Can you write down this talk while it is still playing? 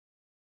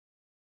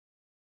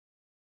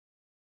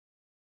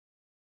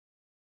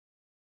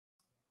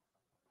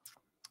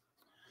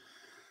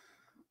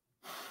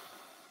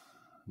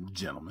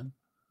gentlemen,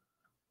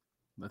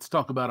 let's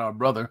talk about our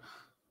brother,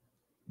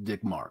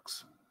 Dick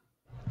Marx.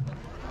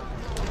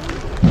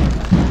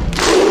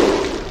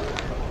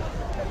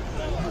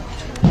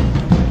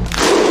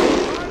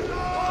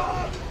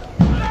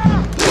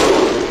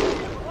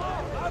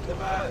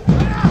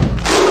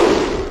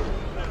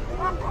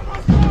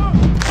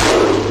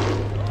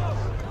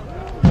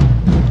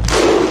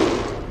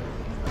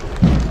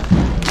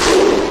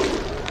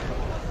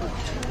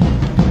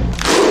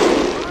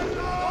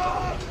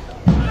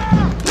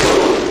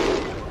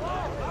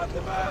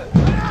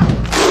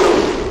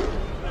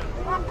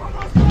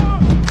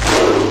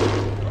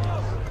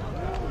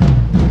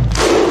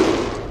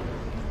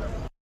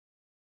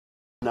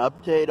 An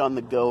update on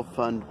the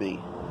GoFundMe.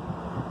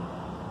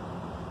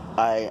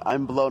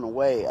 I'm blown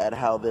away at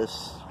how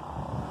this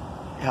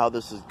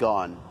has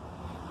gone.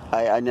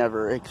 I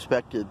never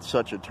expected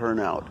such a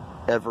turnout.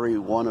 Every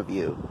one of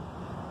you,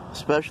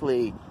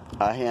 especially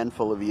a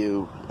handful of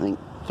you, I think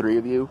 3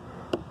 of you,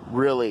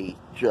 really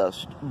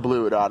just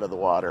blew it out of the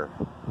water.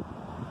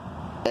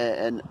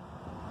 And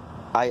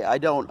I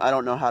don't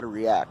know how to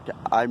react.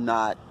 I'm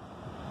not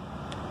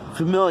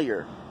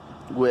familiar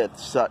with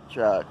such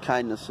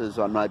kindnesses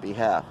on my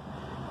behalf.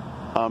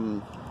 I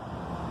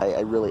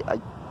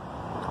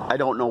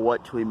don't know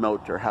what to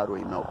emote or how to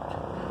emote.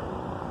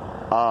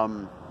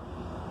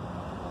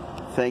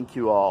 Thank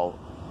you all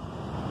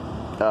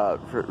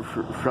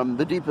from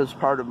the deepest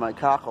part of my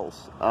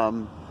cockles.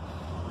 I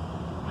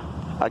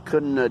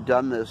couldn't have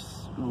done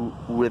this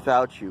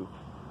without you,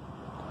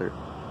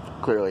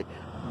 clearly,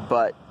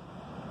 but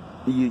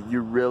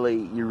you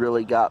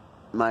really got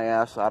my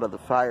ass out of the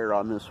fire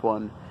on this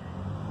one.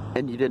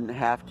 And you didn't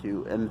have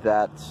to, and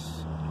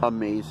that's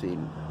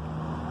amazing.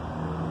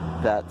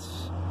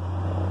 That's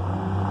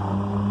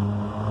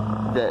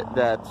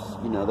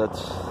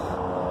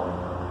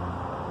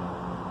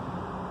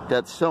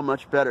so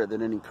much better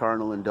than any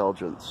carnal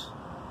indulgence.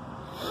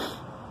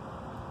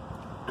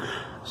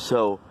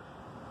 So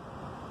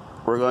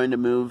we're going to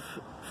move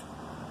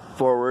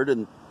forward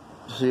and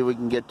see if we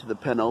can get to the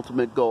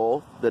penultimate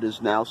goal that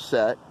is now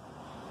set.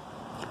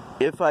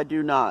 If I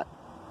do not,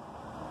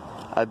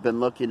 I've been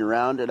looking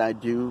around, and I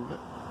do,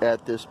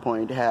 at this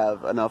point,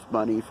 have enough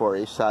money for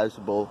a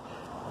sizable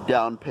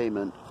down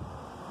payment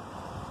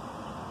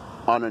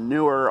on a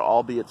newer,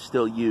 albeit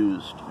still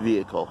used,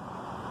 vehicle.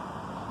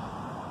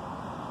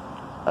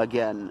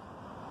 Again,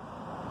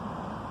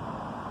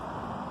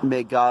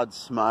 may God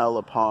smile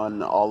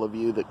upon all of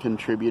you that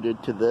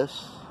contributed to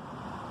this.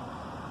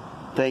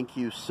 Thank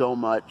you so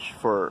much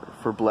for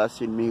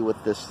blessing me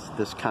with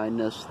this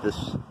kindness,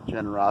 this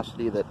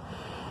generosity that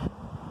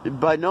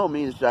by no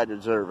means I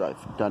deserve.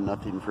 I've done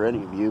nothing for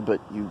any of you,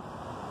 but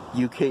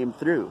you came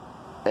through,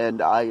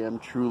 and I am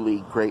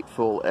truly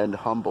grateful and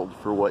humbled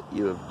for what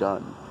you have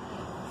done.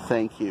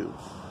 Thank you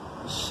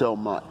so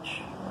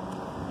much.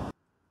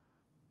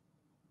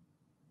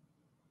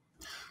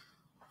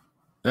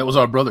 That was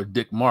our brother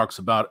Dick Marx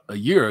about a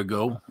year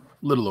ago, a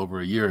little over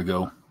a year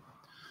ago.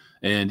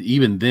 And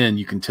even then,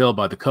 you can tell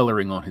by the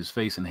coloring on his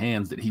face and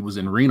hands that he was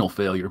in renal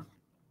failure,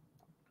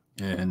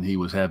 and he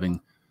was having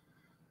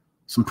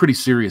some pretty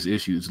serious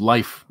issues,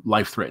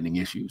 life-threatening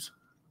issues.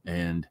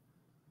 And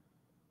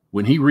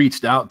when he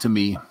reached out to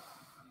me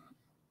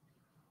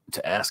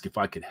to ask if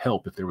I could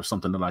help, if there was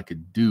something that I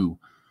could do,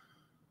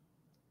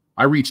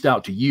 I reached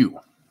out to you.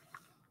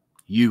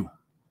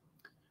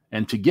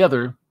 And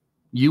together,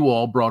 you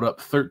all brought up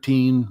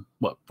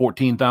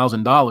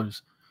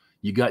 $14,000.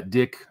 You got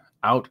Dick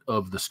out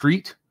of the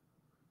street.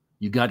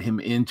 You got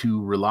him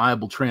into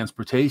reliable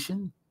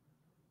transportation.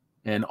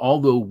 And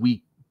although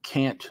we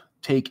can't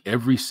take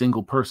every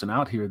single person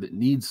out here that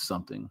needs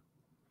something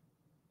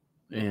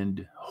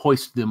and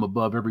hoist them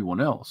above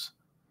everyone else,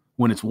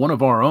 when it's one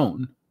of our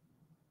own,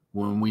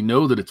 when we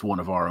know that it's one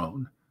of our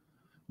own,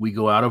 we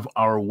go out of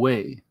our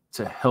way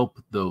to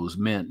help those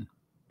men,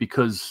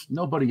 because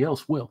nobody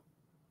else will.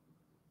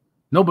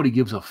 Nobody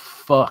gives a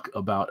fuck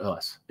about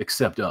us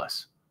except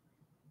us.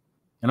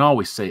 And I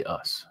always say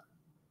us.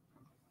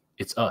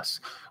 It's us.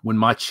 When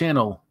my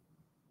channel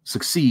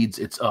succeeds,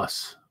 it's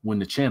us. When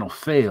the channel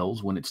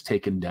fails, when it's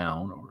taken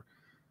down or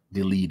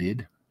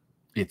deleted,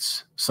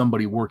 it's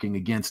somebody working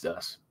against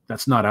us.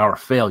 That's not our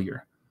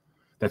failure.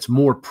 That's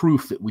more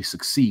proof that we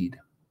succeed,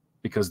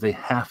 because they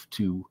have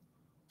to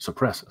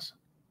suppress us.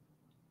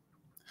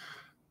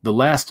 The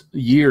last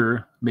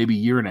year, maybe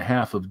year and a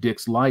half of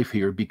Dick's life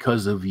here,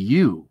 because of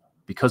you,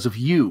 because of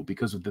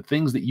the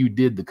things that you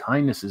did, the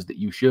kindnesses that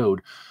you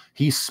showed,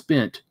 he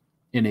spent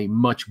in a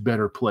much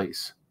better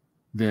place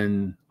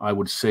than I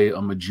would say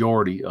a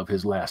majority of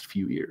his last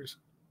few years.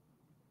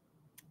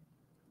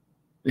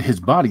 His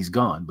body's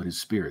gone, but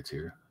his spirit's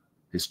here.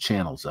 His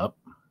channel's up.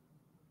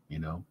 You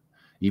know,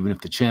 even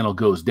if the channel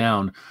goes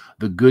down,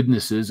 the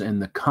goodnesses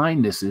and the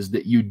kindnesses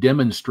that you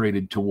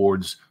demonstrated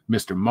towards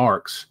Mr.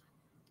 Marx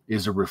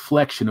is a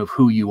reflection of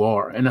who you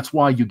are. And that's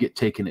why you get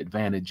taken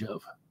advantage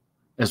of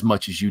as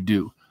much as you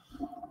do.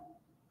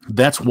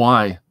 That's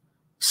why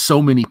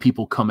so many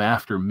people come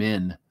after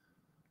men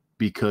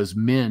because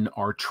men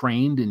are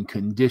trained and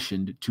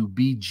conditioned to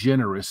be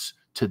generous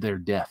to their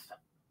death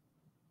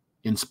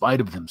in spite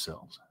of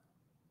themselves.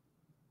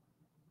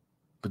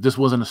 But this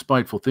wasn't a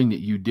spiteful thing that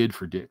you did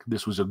for Dick.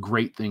 This was a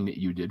great thing that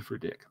you did for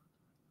Dick.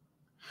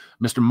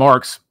 Mr.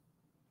 Marx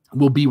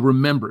will be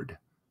remembered.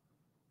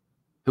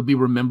 He'll be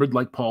remembered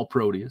like Paul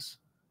Proteus.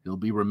 He'll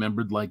be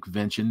remembered like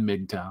Vincent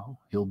MGTOW.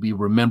 He'll be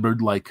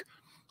remembered like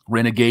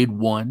Renegade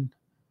One.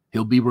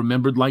 He'll be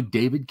remembered like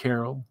David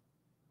Carroll,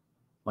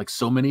 like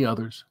so many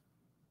others.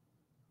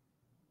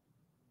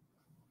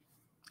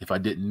 If I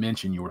didn't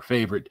mention your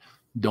favorite,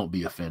 don't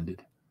be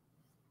offended.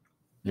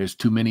 There's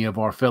too many of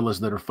our fellas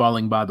that are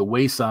falling by the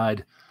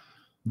wayside.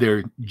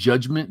 Their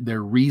judgment,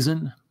 their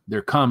reason,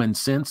 their common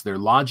sense, their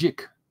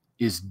logic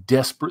is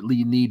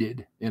desperately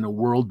needed in a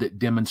world that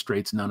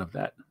demonstrates none of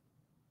that.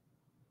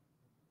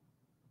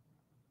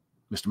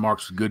 Mr.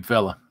 Marx was a good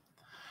fella.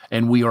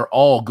 And we are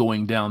all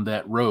going down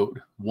that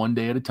road one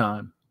day at a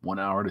time, 1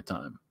 hour at a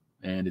time.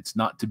 And it's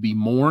not to be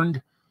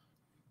mourned.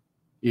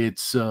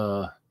 It's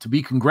to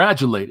be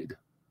congratulated.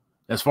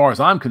 As far as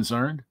I'm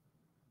concerned,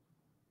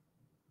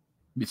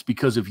 it's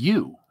because of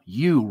you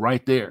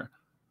right there,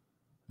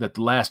 that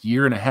the last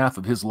year and a half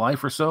of his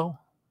life or so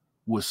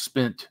was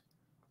spent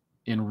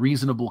in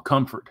reasonable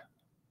comfort.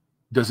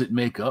 Does it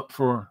make up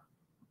for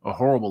a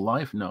horrible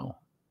life? No,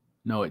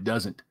 it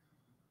doesn't.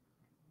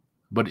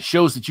 But it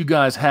shows that you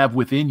guys have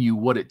within you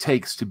what it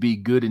takes to be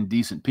good and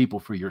decent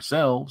people for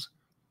yourselves.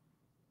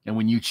 And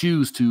when you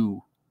choose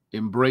to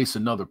embrace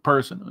another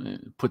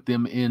person, put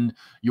them in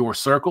your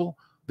circle,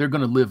 they're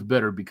going to live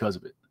better because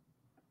of it.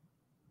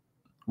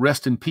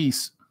 Rest in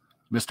peace,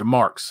 Mr.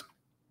 Marx.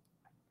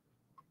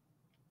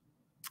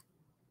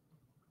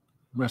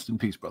 Rest in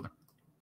peace, brother.